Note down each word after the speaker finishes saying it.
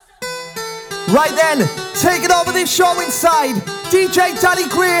Right then, taking over this show inside, DJ Danny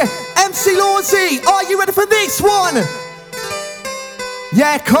Greer, MC Lawsey. Are you ready for this one?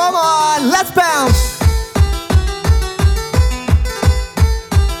 Yeah, come on, let's bounce.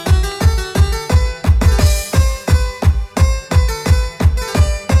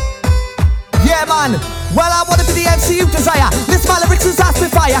 Yeah, man. Well, I wanna be the MC you desire. List my lyrics as I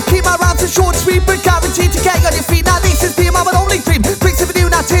spit fire. Keep my rhymes short, sweet, but guaranteed to get you on your feet. Now this is being my only dream. Brings something new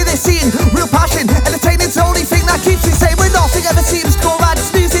now to this scene. Real passion, entertaining's the only thing that keeps me sane. When nothing ever seems to go right,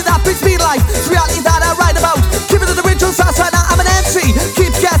 it's music that brings me life. It's reality that I write about. Keep it to the original sounds right now, I'm an MC.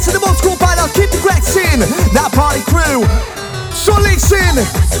 Keep getting the most cool by now, keep progressing. That party crew, so listen.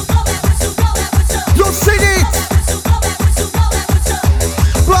 You'll sing it.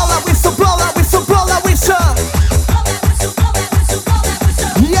 Blow that whistle, blow that whistle, blow that whistle.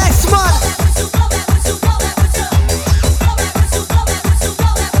 Yes, man.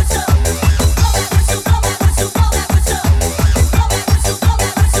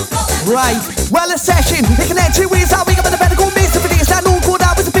 Right, well, a session, it can end 2 ways. How we got the better go miss if it is that no good.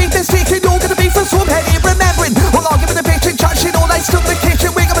 That was a big mistake, you're gonna be for some heady remembering. Hold on, give me the picture, chat shit all night, stuck in the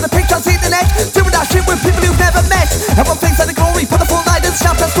kitchen. We got the pictures in the net, doing that shit with people you've never met. Everyone thinks that the glory, put the full night and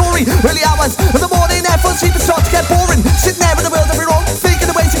snap that story. Early hours of the morning, everyone seems to start to get boring. Sitting there in the world of your own,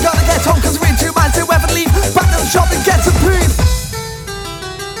 thinking the ways you're gonna get home. Cause we're in 2 minds to ever leave, back to the shop and get some food.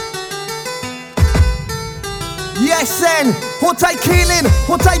 Yes then, hold tight Keelan,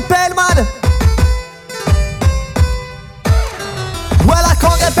 hold tight Ben, man. Well, I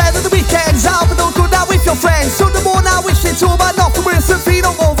can't get better than the weekends. I'll be no good now with your friends. So the more now wish it's over, nothing worse than feet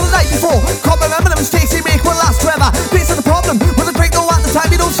on over the night before. Can't remember the mistakes you make will last forever. This is the problem, with a drink no at the time.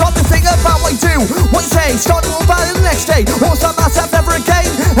 You don't stop to think about what you do, what you say. Start to move about it the next day, or start myself never again.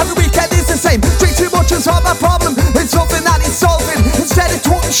 Every weekend is the same, drink too much is not my problem. It's something that needs solving. Instead of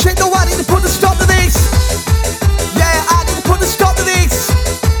talking shit, no, I need to put a stop to this. Yeah, I need to put a stop to this.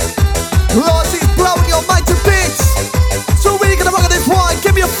 Lawsey's blowing your mind to bits. So we're gonna rock on this one.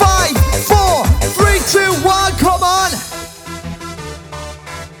 Give me a 5, 4, 3, 2, 1. Come on.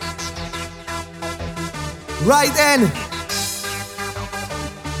 Right then.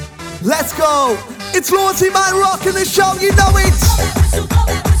 Let's go. It's Lawsey, man, rocking the show. You know it.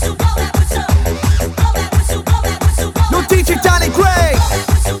 Your DJ Danny Gray.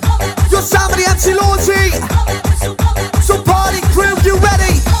 Your somebody MC Lawsey. So party crew, you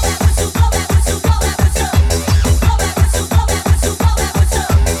ready?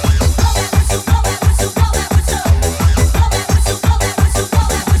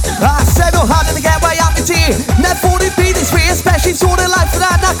 I said no harder to get way out the tea. Never thought it'd be this way, especially sort of life for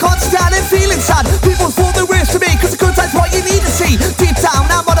that. I can't stand it feeling sad. People thought the worst to me, cause the good time's what you need to see. Deep down,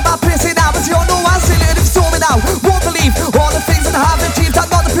 I'm not about pissing out, but you don't know I'm still in it, it's storming out. Won't believe all the things that I have achieved. I'm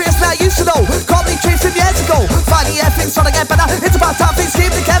not the person I used to know. Can't believe dreams from years ago. Finally, everything's trying to get better. It's about time things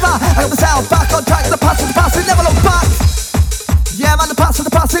came together. I got myself back on track. The past, it never look back. Yeah, man, the past,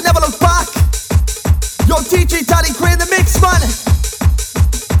 it never look back. Yo, DJ Danny Gray in the mix, man.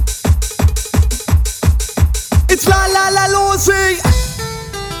 It's La La La Lawsey.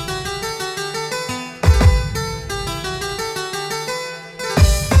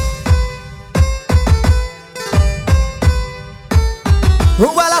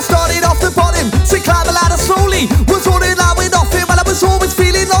 Well, I started off the bottom, so climb a ladder slowly. Was all in line with nothing, but I was always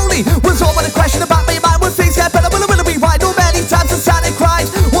feeling lonely. Was all with a question about my mind. When things get better, will I be right? No many times I sat and cried.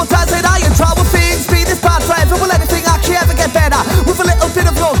 What times did I try? Will things be this bad forever? Will anything actually ever get better? With a little bit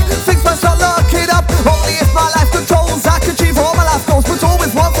of luck, things must not looking up. Only if my life controls, I could achieve all my life goals. But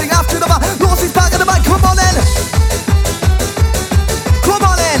always one thing after another. Lawsey's back on the mic, come on then. Come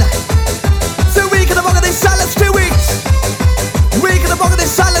on then. So we're gonna rock on this side, let's do it. We're gonna rock on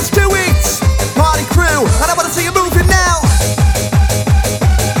this side, let's do it. Party crew, and I wanna see you moving now.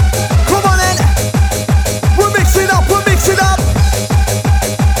 Come on then. We're mixing up, we're mixing up.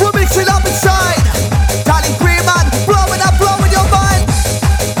 We're mixing up inside. Danny Greer, man, blowing up, blowing your mind.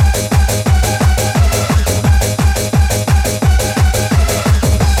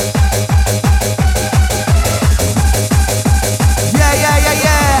 Yeah, yeah, yeah,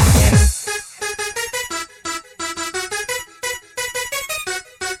 yeah.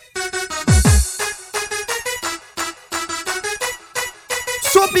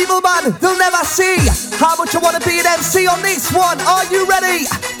 Some people, man, they'll never see how much I wanna be an MC on this one. Are you ready?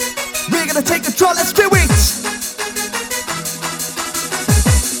 We're gonna take control, let's do it.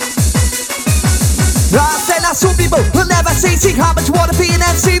 I said that some people will never see how much I wanna be an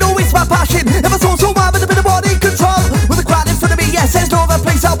MC. No, it's my passion. If I saw someone with a bit of body control, with a crowd in front of me, yes, there's no other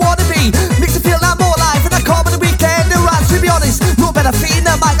place I wanna be. Makes me feel I'm more alive, and I come on the weekend. The rhymes, to be honest, no better feeling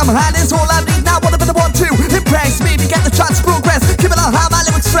the mic. I'm hand is all I need now.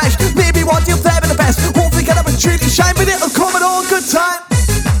 time.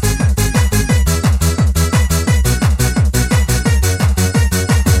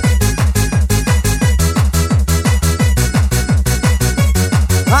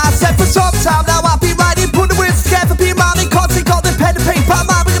 I said for some time now I've been writing, put the words together, be mine, content, got the pen and paper,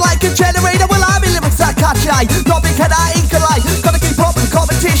 I'm like a generator, well I'm in lyrics that catch your eye, not big head I ain't gonna lie, gotta keep up with the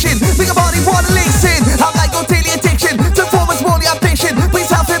competition, think about it, wanna listen, I'm like no daily addiction, to performance more the ambition,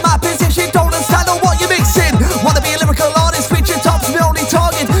 please help in my position, don't understand on what you're mixing, wanna be a lyrical artist, reaching tops, the only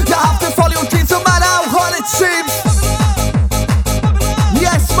target, you have to follow your dreams, no matter how hard it seems.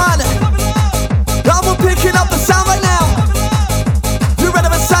 Yes man, I'm picking up the sound right now.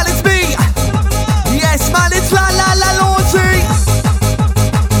 Silence me. Yes, man, it's la la la Lawsey.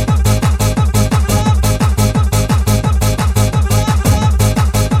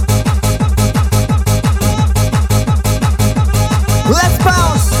 Let's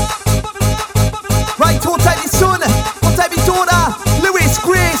bounce. Right, what time is son? What time is daughter? Lewis,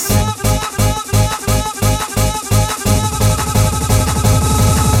 Chris.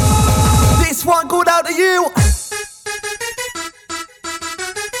 This one going out to you.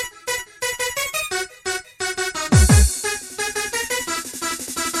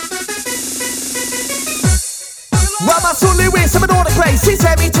 Well, my son Lewis, I'm an order grace. He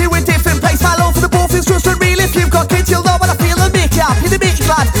sent me to a different place. My love for the both is just unreal. If you've got kids, you'll know what I feel and make you happy to make you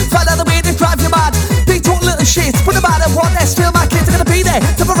glad. Find out the way to drive you mad. Big talk little shit, but no matter what, they're still my kids are gonna be there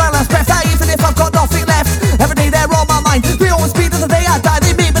to my last breath. Now, even if I've got nothing left, every day they're on my mind. They always be to the day I die.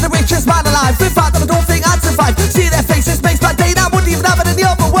 They made me the richest man alive. In fact, I don't think I'd survive. See their faces makes my day. And I wouldn't even have it any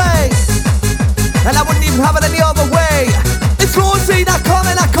other way. And I wouldn't even have it any other way. It's Lawsey, not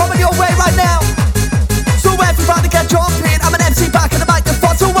coming your way right now. So everybody get jumping, I'm an MC back in the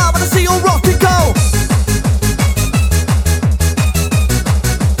microphone, so I wanna see you rock and go.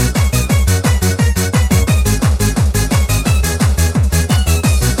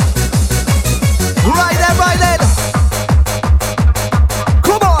 Right then.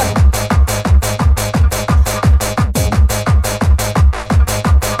 Come on.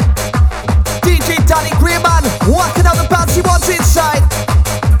 DJ Danny Greenman, walking out the bouncy ones inside.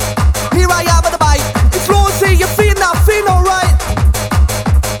 Here I am at the mic. It's Lawsey, you feel that? Feel alright?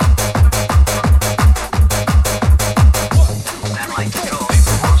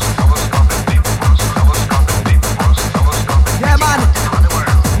 Yeah man,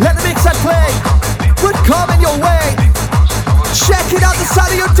 let the mix and play. We're coming your way. Check it out the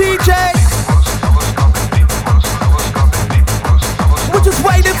side of your DJ. We're just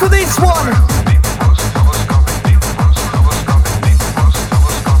waiting for this one.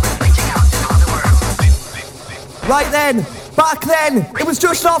 Right then, back then, it was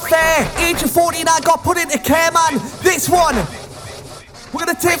just not fair. Age of 14, I got put into care, man. This one, we're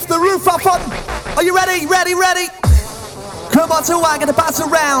gonna take the roof off on. Are you ready? Ready? Come on, so I'm gonna pass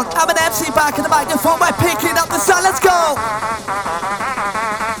around. I'm an MC back in the microphone, we're picking up the sound, let's go.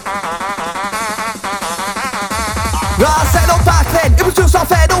 I said no back then, it was just not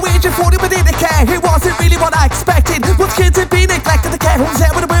fair. No age of 40, we didn't care. It wasn't really what I expected. Most kids had been neglected. The care homes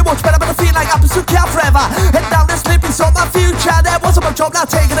there would have been much better, but I feel like I'm pursuing care forever. And now they're slipping, so my future. There wasn't my job, now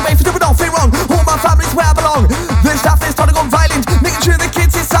taken away for doing nothing wrong. All my family's where I belong. The staff is starting on violent, making sure the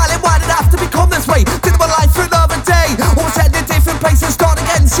kids is silent. Why did it have to become this way? Did my life for another day. Always heading in different places, starting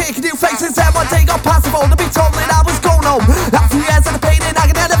again, seeking new faces. And one day got passive on to be told that I was going home. After years of the pain, and I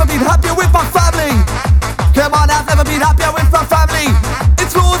can never be happier with my family. Come on, I've never been happier with my family.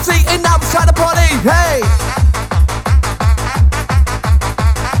 It's Lawsey, and now it's time to party. Hey!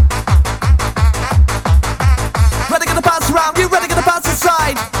 Ready to bounce around, you ready to bounce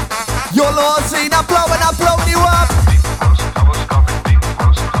inside? You're Lawsey, I'm blowing you up.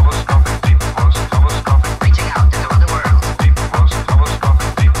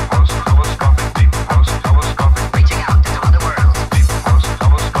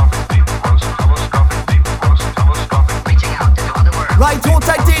 Right, don't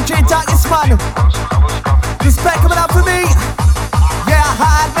take DJ Dagis, man. Respect coming out for me. Yeah,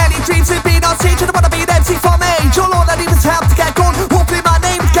 I had many dreams of being on stage, and I wanna be an MC from age. All I need is help to get going. Hopefully my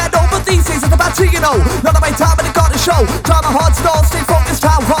name get known, but these days it's about to, you know. None of my time, but it got to show. Try my hard to know, stay focused,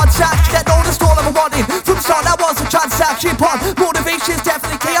 how hard to act. Get noticed, all I ever wanted. From the start, I was a transaction part. Motivation is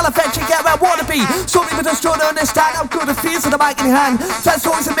definitely key. I'll eventually get where I wanna be. Some people just don't understand how good it feels with the mic in your hand. Tell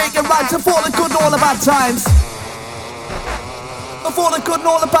stories and make it rhymes, and for the good and all the bad times. Of all the good and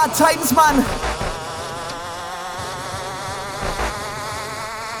all the bad times, man.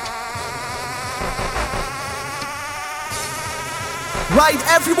 Right,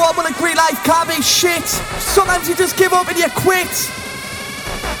 everyone will agree life can't be shit. Sometimes you just give up and you quit.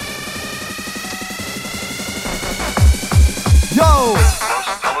 Yo.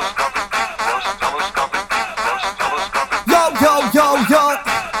 Yo, yo, yo, yo.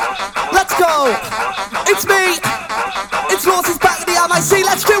 Let's go. It's me. It's Lawsey's back in the MIC.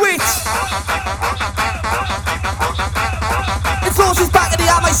 Let's do it. It's Lawsey's back in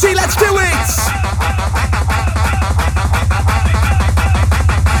the MIC. Let's do it.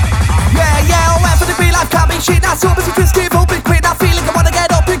 Yeah, I went for the real life, can't be shit. Now so busy just give up and quit. I feel like I wanna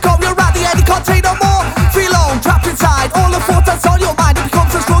get up and go. You're around the end, you can't take no more. Feel alone, trapped inside. All the thoughts that's on your mind. It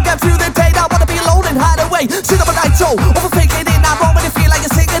becomes a struggle, get through the day. Now I wanna be alone and hide away. Sit up at night, so overthinking in that moment. You feel like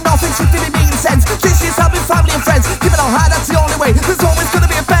you're singing, nothing's really making sense. This is how with family and friends. Keep it on high, that's the only way. There's always gonna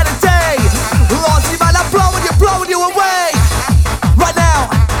be a better day. Lawsey, man, I'm blowing you away. Right now,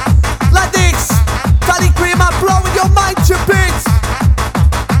 like this. Valley Cream, I'm blowing your mind to bits.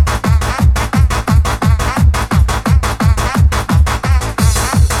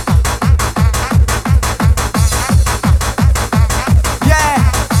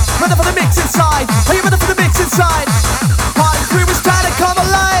 Ready for the mix inside? Are you ready for the mix inside? Party crew is trying to come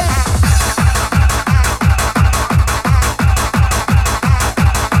alive.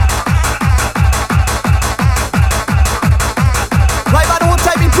 Right, man, all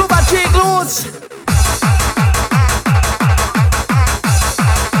time improve our jingles.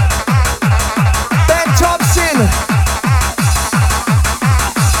 Ben Thompson.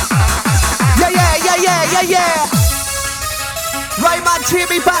 Yeah. Right, man, cheer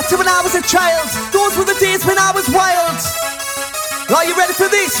me back to when I was a child. Those were the days when I was wild. Are you ready for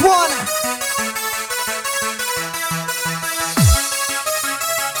this one?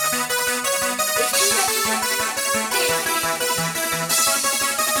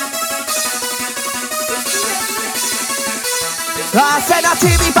 I said now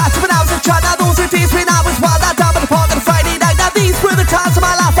cheer me back to when I was a child. Now those were the days when I was wild. Out down by the park on a Friday night. Now these were the times of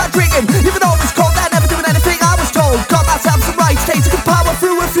my life I'm drinking. Even though it was cold, I never doing anything I was told. Got myself some rights, taking power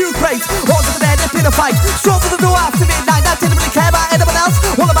through a few crates. All to the dead, it's been a fight. Strove for the door after midnight. I didn't really care about anyone else.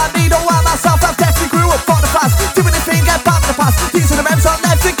 All about me, don't want myself. I've definitely grew up for the fast. Doing the thing, get back in the past. These are the memories I'll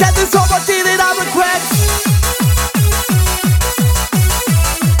never forget. There's so much in it I regret.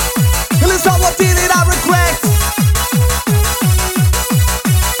 There's so much in it I regret.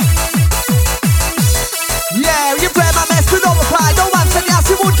 Yeah, you've read my mess with no reply. No answer, you ask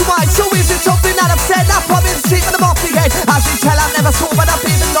you wonder why. So is it something that I've said? I've probably been sitting them off my head. As you tell, I've never sober. I've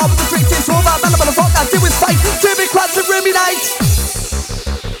been in love with the drink is over. Man, I'm fuck I do is fight. Two big crowds and roomy nights.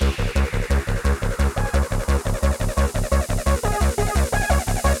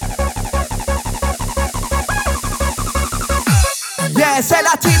 Yeah, say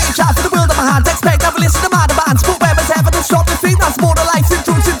that teenage out for the world of my hands. Expect never listen to my demands. But when was ever to stop the thing? That's more than life in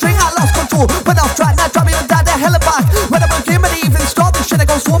truth and drink. I lost control. Went off track, now drop me and dad the hell and back. When I was in, but even stop the shit I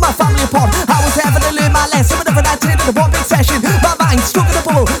goes for my family apart. I was ever to learn my lesson. Whenever I did in the one big session, my mind stuck in a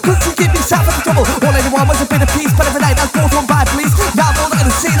bubble. Couldn't see give myself in trouble. All anyone was a bit of peace, but every night I was brought on by police. Now I'm all looking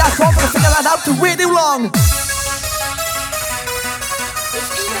to see that one, but I figure that out to way too long.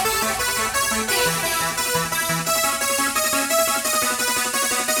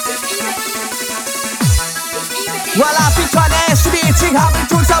 Well, I've been trying to estimate how many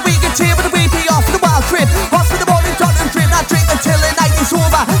drugs that we get here, but we be off in the wild trip. Off in the morning, don't drink, I drink until the night is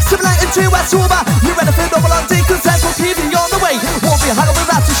over. Stimulating to a sober. You ready for double on day, cause that's what keeping you on the way. Won't be hard over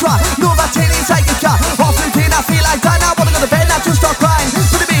that to try. No, that tail inside your car. Off the routine, I feel like dying. I wanna go to bed, now just stop crying.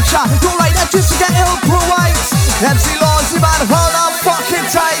 For the big shot, don't write that just to get ill, pro white. MC Lawsey, man, hold on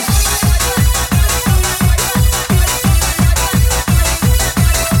fucking tight.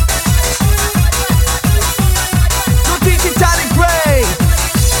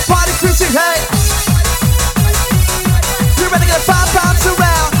 Hey, you ready to get 5 pounds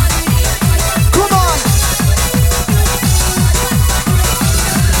around? Come on.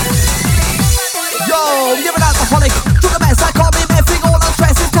 Yo, you're an alcoholic, drug a mess. I can't be everything all I'm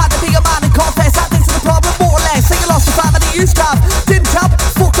stressed. It's time to be a man and confess that this is the problem, more or less. Say you lost the family you used to have. Didn't help,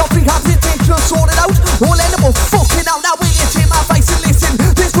 fucked up rehabilitation, sorted out. All animal fucking out. Now will you take my advice and listen?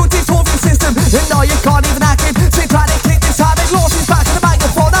 This good is over your system, and now you can't even act it. Say try to take this time, and Lawsey's back in the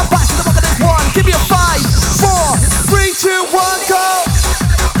microphone. I'm back in the book of this one. Give me a 5, 4, 3, 2, 1, go.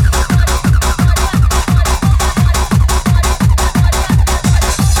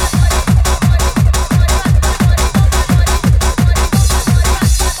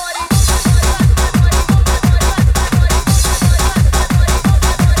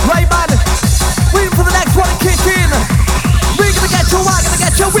 Right, man, waiting for the next one to kick in. We're gonna get you, we're gonna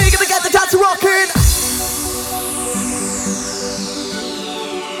get you, we're gonna get the dance rocking.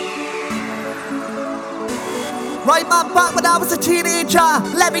 Right, man, back when I was a teenager.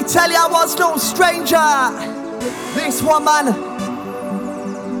 Let me tell you, I was no stranger. This one, man,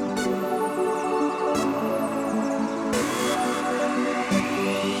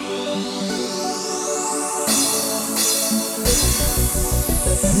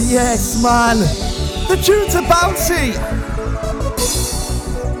 Yes, man. The tunes are bouncy.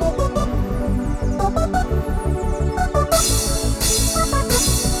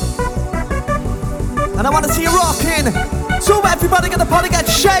 And I want to see you rocking. So everybody get the party, get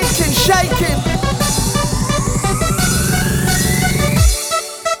shaking, shaking.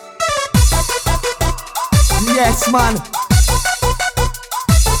 Yes, man.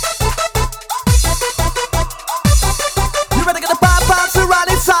 You ready to get the bad bounce around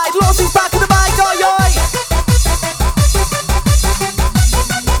inside? Lawsey's back in the mic, oi, oi.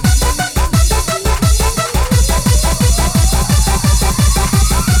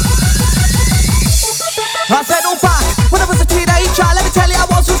 I said, oh, back when I was a teenager. Let me tell you, I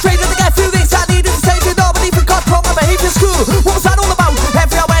was frustrated to get through this. I needed to save it. Nobody forgot from my behavior school. What was that all about?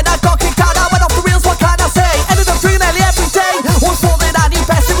 Everywhere I went, I got kicked out. I went off the rails, what can I say? Ended up drinking nearly every day. Was falling I knew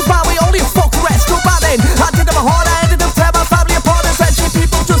best. It was my way, only a fuck rest. Too bad then. I did them a hard. I ended up tearing my family apart. Eventually,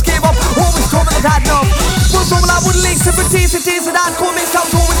 people just gave up. Always coming and had enough. Was all I would leak sympathies and tears, and I'd call me. I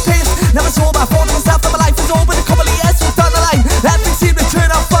was always pissed. Never saw my fault in myself that my life is over. A couple of years was down the line. Everything seemed to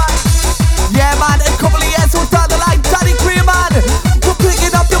turn out fine. Yeah, man, a couple of years was down the line. Daddy Green, man, we're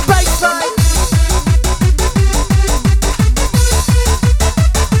picking up your baseline.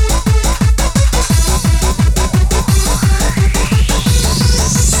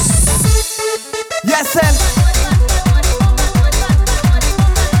 Yes, then.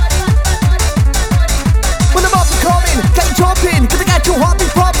 When the mob are coming, get you jumping, gonna get your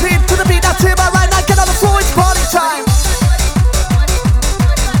heartbeat pumping. To the beat, that's in my right now, get on the floor, it's party time.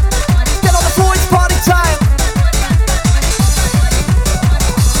 Get on the floor, it's party time.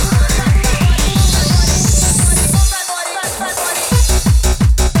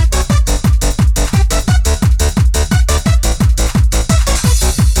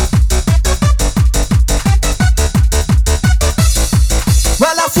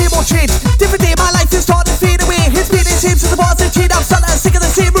 Well, I see more cheats. Different day, my life is starting to fade away. His feeling seems to the boss and cheat. I'm starting to sick of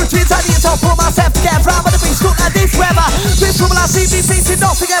the same routines. I need to pull myself together. I'm gonna be stuck at this weather. This woman I see me facing,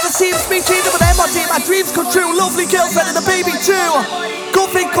 nothing ever seems to be cheating. But them on team, my dreams come true. Lovely girls, ready the baby too. Good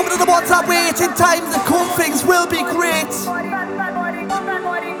thing coming to the ones that wait. In time, the cool things will be great.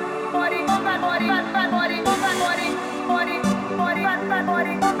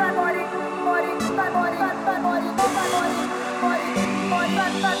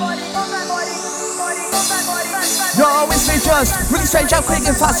 You're always just really strange how quick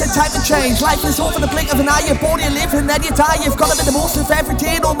and fast and time to change. Life is over the blink of an eye. You're born, you live, and then you die. You've got to make the most of every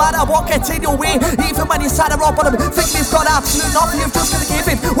day, no matter what gets in your way. Even when you're sad or up on them, thinking you've got absolute nothing, you've just got to give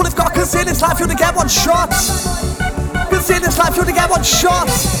it. What if God can say in this life, you only get one shot. Can say in this life, you only get one shot.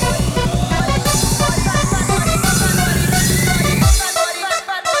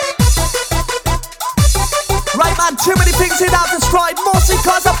 Right, man, too many things in I've destroyed, mostly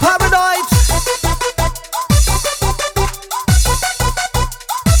cause I'm paranoid.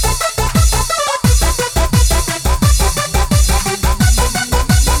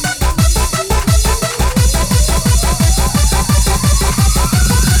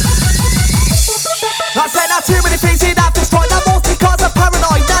 I said not too many things in I've destroyed. I'm mostly cause I'm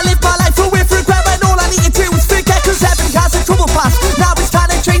paranoid. I live my life with regret, and all I need to do is forget. Cause everything has a trouble past. Now it's time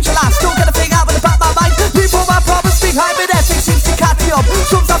to change the last. Don't get a thing out of the back of my mind. Leave all my problems behind me. Everything seems to catch me up.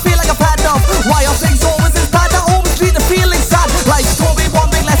 Sometimes I feel like I've had enough. Why are things always as bad? I always lead to feeling sad. Life's taught me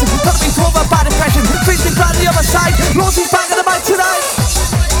one big lesson. Gotta be told about bad impression. Things been bad on the other side. Lawsey's back on the mic tonight.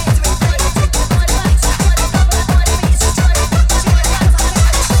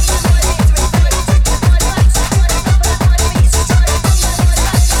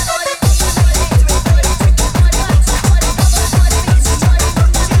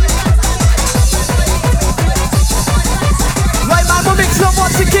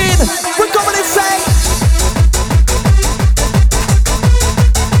 Once again, we're coming insane.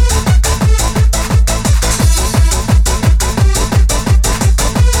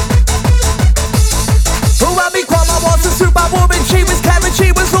 Who had me grandma was a superwoman. She was caring,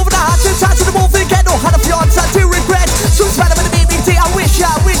 she was loving. I had to touch the wolf again. No, had a fiance, I do regret. So it's better than a BBT. I wish you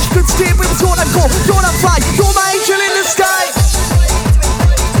could steer me with Jordan Go. Jordan fly, you're my angel in the sky.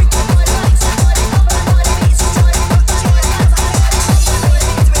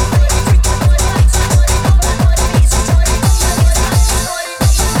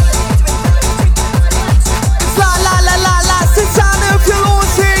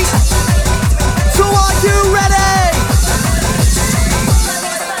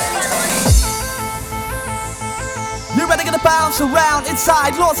 You ready to bounce around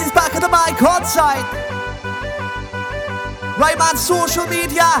inside? Lawsey's back on the mic outside. Right, man, social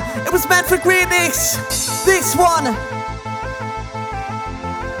media, it was meant for greatness. This one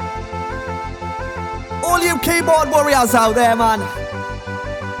all you keyboard warriors out there, man.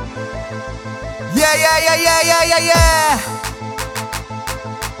 Yeah, yeah, yeah, yeah, yeah, yeah, yeah.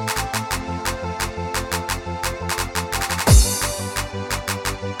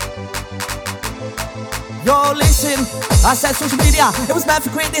 Yo, listen, I said social media, it was meant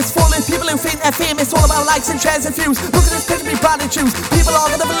for greatness, full of people who think they're famous, all about likes and shares and views. Look at this picture, me brand and shoes. People are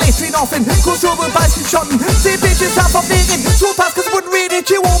gonna believe me nothing. Cause over by some shotting. See bitches half off naked. Swore past cause I wouldn't read it.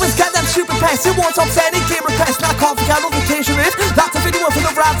 You always get them stupid pests. It wants upsetting game requests. And I can't forget notification rate. That's a video for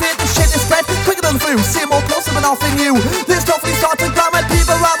another outfit. This shit is spread quicker than the flu. See more closer than nothing new. This stuff really starts to grind when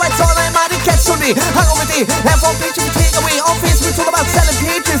people run when it's all I'm mad it gets Sunday. Hang over day. Everyone picture to take away. On Facebook talk about selling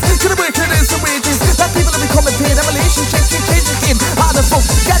pages. Gonna work and earn some wages. Let people that become paid and relationships you change the game. Out of book.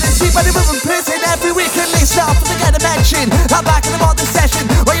 Get to see by the moving person every week and listen up to get a mention. I'm back in the modern session.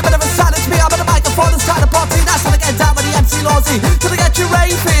 Well, you better silence me. I'm on the microphone and start a party. That's when I get down with the MC Lawsey. Till I get you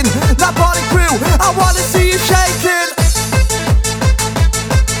raving. That party crew, I wanna see you shaking.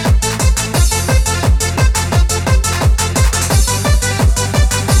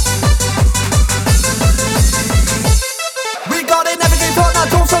 We got it, never give up, now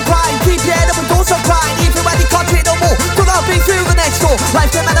don't stop crying. Keep your head up and don't stop crying. Even when you can't take no more, do not be through the next door.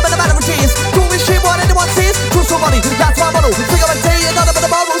 Life to matter with tears. Don't wish shit what anyone sees. Trust somebody, that's my motto. Think of a day, another but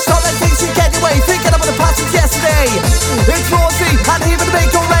tomorrow. Stop letting things you get your way. Thinking about the past since yesterday. It's Lawsey, and even to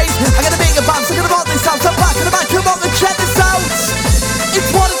make your rave. I'm gonna make a bounce, I'm gonna rock this out. I'm back in the back, come on and check this out. It's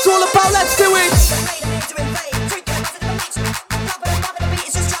what it's all about, let's do it.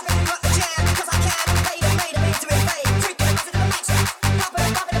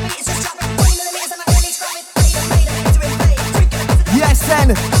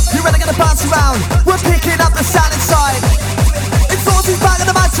 You ready to bounce around? We're picking up the sound inside. It's Lawsey's back in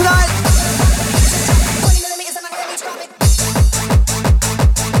the mic tonight.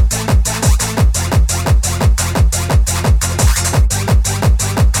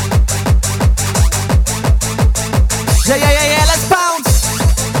 Yeah, yeah, yeah, yeah, let's bounce.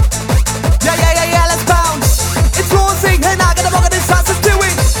 Yeah, yeah, yeah, yeah, let's bounce. It's Lawsey, and I'm gonna rock this dance, let's do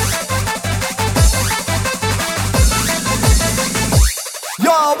it. Yo,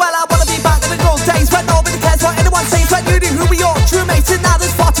 well, I wanna be back in the good old days when nobody cares what anyone says. When you knew who we are, true mates, and now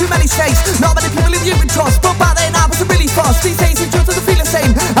there's far too many states. Not many people in you can trust, but back then I was really fast. These days it just doesn't feel the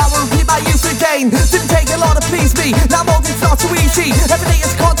same. I will repeat my youth again. Didn't take a lot to please me. Now more it's not too easy. Every day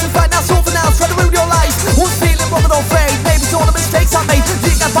is constant fight, now something else trying to ruin your life. Who's feeling what we're afraid? Maybe it's all the mistakes I made.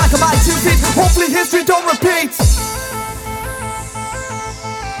 You get back on my 2 feet. Hopefully history don't repeat.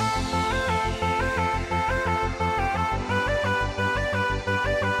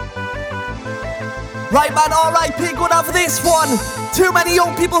 Right man, R.I.P. going out for this one. Too many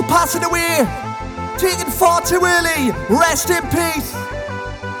young people passing away. Taken far too early. Rest in peace.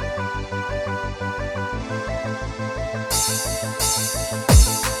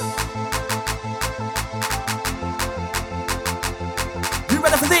 You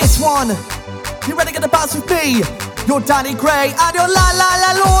ready for this one? You ready to get the bounce with me? You're Danny Gray and you're La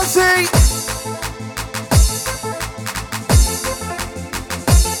Lawsey.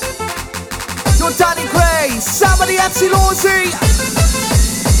 You're Danny Gray, somebody MC Lawsey.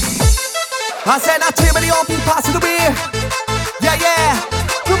 I said not too many old people passing away. Yeah, yeah,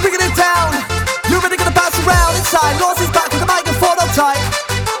 we're bringing it down. You're really gonna bounce around inside. Lawsey's back with the microphone on tight.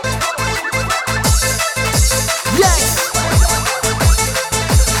 Yes.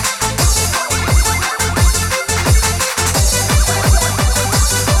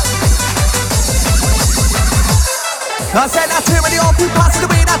 I said not too many old people passing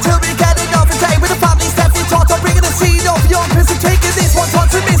away. Not till we get enough a day with the family stepping taught on bringing the seed of young person taking this one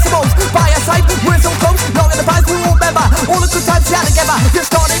once and miss the most. By our side, we're so close, long in the past we will remember all the good times we had together. You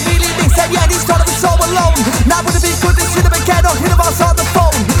started really big, said yeah, he started with so alone. Now would it be good to see them again or hit them us on the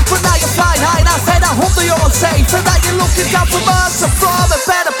phone? But now you're flying high, and I said I hope that you're all safe, and that you're looking down from us and from a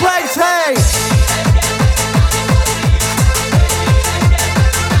better place. Hey.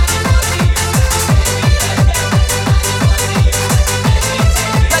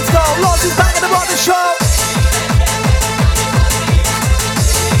 Lawsey's back in the morning show.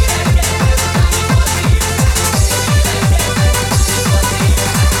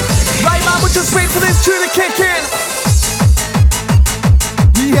 Right man, we'll just wait for this tune to kick in.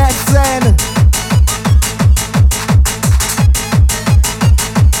 Yes then.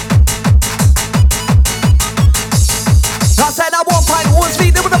 I said I won't find one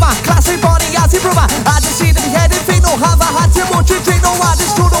speed with a man. Classic body as your brother. I just see them heading feet, no have I had too much to drink, no I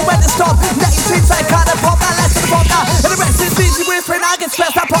just don't know when to stop. Let it inside kind of pop, that less than the pop now. And the rest is easy whispering, I get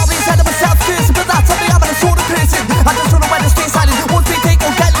stressed, I probably said to myself this, but that's something I'm in a sort of person. I just don't know when to stay silent. Once we take no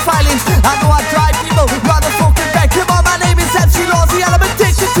deadly violence. I know I drive people.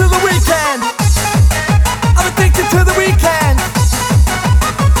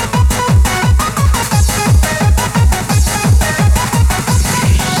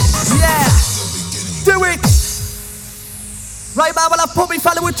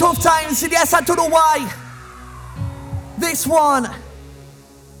 times, and yes, I don't know why. This one.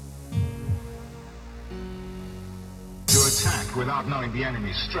 To attack without knowing the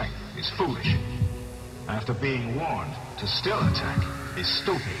enemy's strength is foolish. After being warned, to still attack is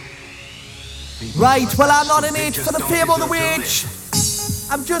stupid. People Right, like well, that I'm not in stupid it just for the don't fame or the deserve to wage.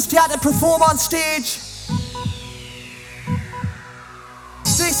 live. I'm just here to perform on stage.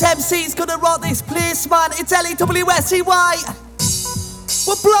 This MC's gonna rock this place, man. It's Lawsey.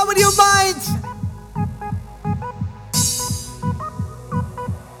 We're blowing your mind.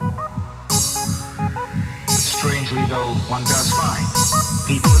 Strangely though, one does find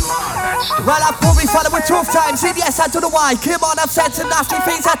people who are that stupid. Well, I've probably followed with tough times, and yes, I don't know why. Come on, I've said some nasty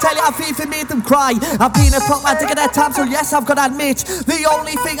things, I tell you, I've even made them cry. I've been a proper dick at that time, so yes, I've got to admit, the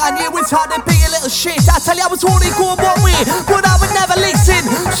only thing I knew was how to be a little shit. I tell you, I was only going one way, but I would never listen.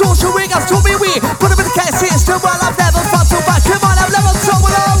 Social ringers told me we put them in the care system. Well, I've never felt so bad. Come on, I've never so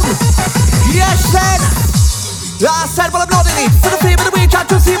alone. Yes, then. I said, well, I'm not in it for the fame of the wage. I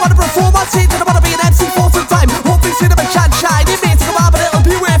just see what to perform on stage, and I want to be an MC for full time. Hopefully, see them and shine. It may take a while, but it'll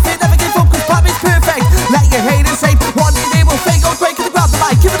be worth it. Never give up, cause pop is perfect. Let your haters hate. One day they will fake out, break it and grab the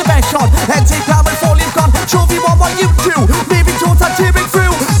mic, give it the best shot. And take down with all you've got. Show me what you do. Maybe don't have tearing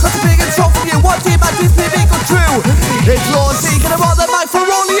through. Cause the big and so from you. One day my dreams may make come true. It's Lawsey, gonna run the mic for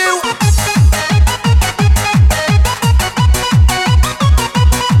all of you.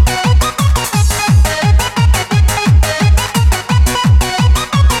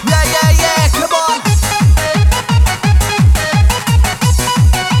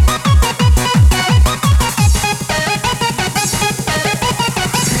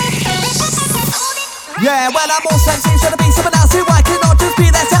 Yeah, well, I'm all senses to be someone else who I cannot just be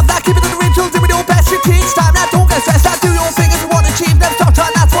there. Self, not keeping it original, doing your best. It takes time, now don't get stressed. Now do your thing if you want to achieve. Never stop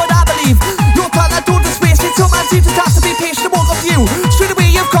trying, that's what I believe. Your time, now don't just waste it. Some man seems to have to be patient and walk up to you. Straight away,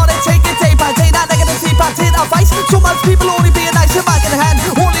 you've got it, take it day by day. That negative feedback, take advice. Some man's people only being nice and mic in the hand.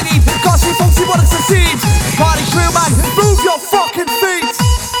 All you need, cause you folks, you want to succeed. Party crew, man, move your fucking feet.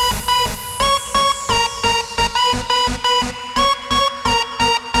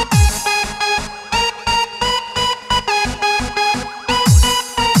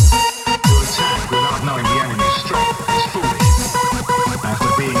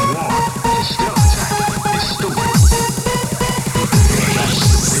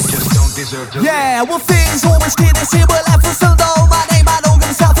 Yeah, well, things always stay the same. Well, ever so low, my name, I don't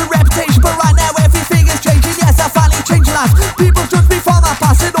get myself a reputation, but right now everything is changing. Yes, I finally changed life. People judge me for my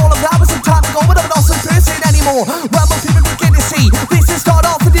past, and all of that was some time ago, but I'm not so person anymore. Well, more people begin to see this is start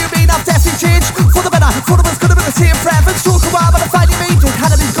off with you, mean I've definitely changed for the better. For the worse, could have been the same forever. Still come out, but I finally made it.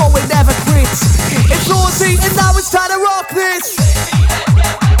 Had to be going, never quit. It's Lawsey, and now it's time to rock this.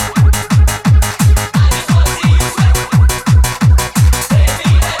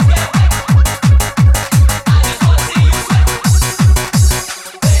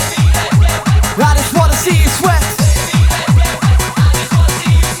 I just wanna see you sweat.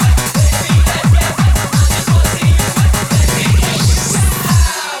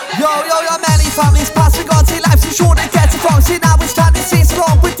 Yo, many families passing on, see life's too short, it gets it wrong. See now it's time to see it's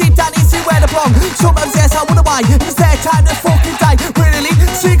wrong, but deep down you see where they're wrong. Sometimes yes, I wonder why, it's their time to fucking die. Really,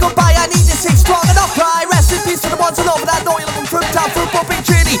 say goodbye, I need to stay strong and not cry. Rest in peace to the ones alone, but I know you're looking from down for a bumping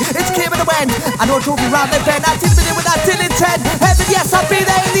journey. It's came in the end, I know I drove you round the bend. I didn't believe what I didn't intend. Heaven, yes, I'll be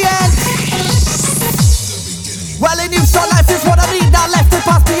there in the end. Well, a new start life is what I need. Now left the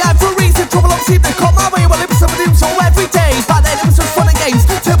past behind for a reason. Trouble don't seem to come my way. Well, it was something new, so every day. Back then it was just fun and games.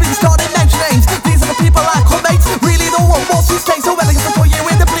 Till we started mentioning names. These are the people I call mates. Really no one wants to stay. So when I get to put you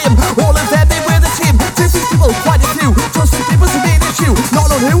in the blame, all of them, they were the same. To these people, quite a few. Trusting people's a main issue.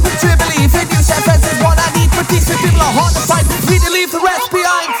 Not on who to believe. In you set friends is what I need. But decent people are hard to find. Need to leave the rest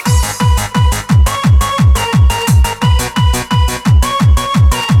behind.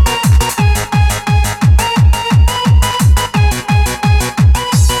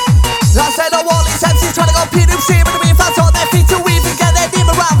 Trying to go pin and see but if that's on their feet to even get their name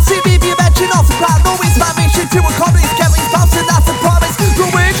around. See me be a mention off the crowd. Always my mission to accomplish. Get me bouncing, that's a promise.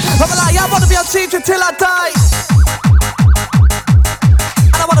 The witch, I'm a lie, I wanna be on stage until I die.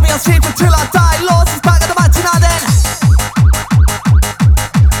 And I wanna be on stage until I die. Lawsey's back at the mic tonight then.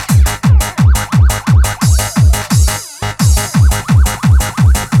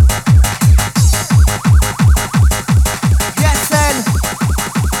 Yes then.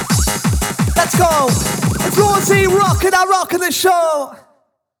 Let's go. It's Lawsey rocking the show.